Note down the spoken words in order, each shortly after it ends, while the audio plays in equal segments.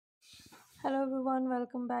Hello everyone,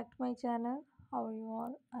 welcome back to my channel. How are you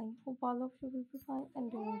all? I hope all of you will be fine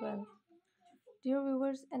and doing well. Dear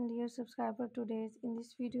viewers and dear subscriber, today in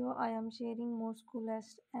this video I am sharing most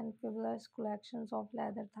coolest and fabulous collections of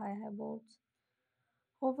leather thigh-high boots.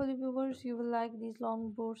 Hopefully viewers you will like this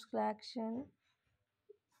long boots collection.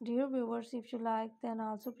 Dear viewers, if you like then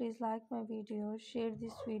also please like my video, share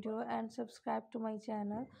this video and subscribe to my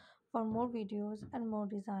channel for more videos and more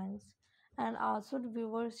designs. And also the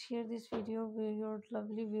viewers, share this video with your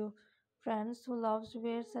lovely view friends who loves to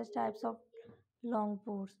wear such types of long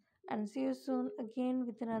boots. And see you soon again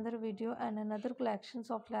with another video and another collections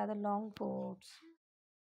of leather long boots.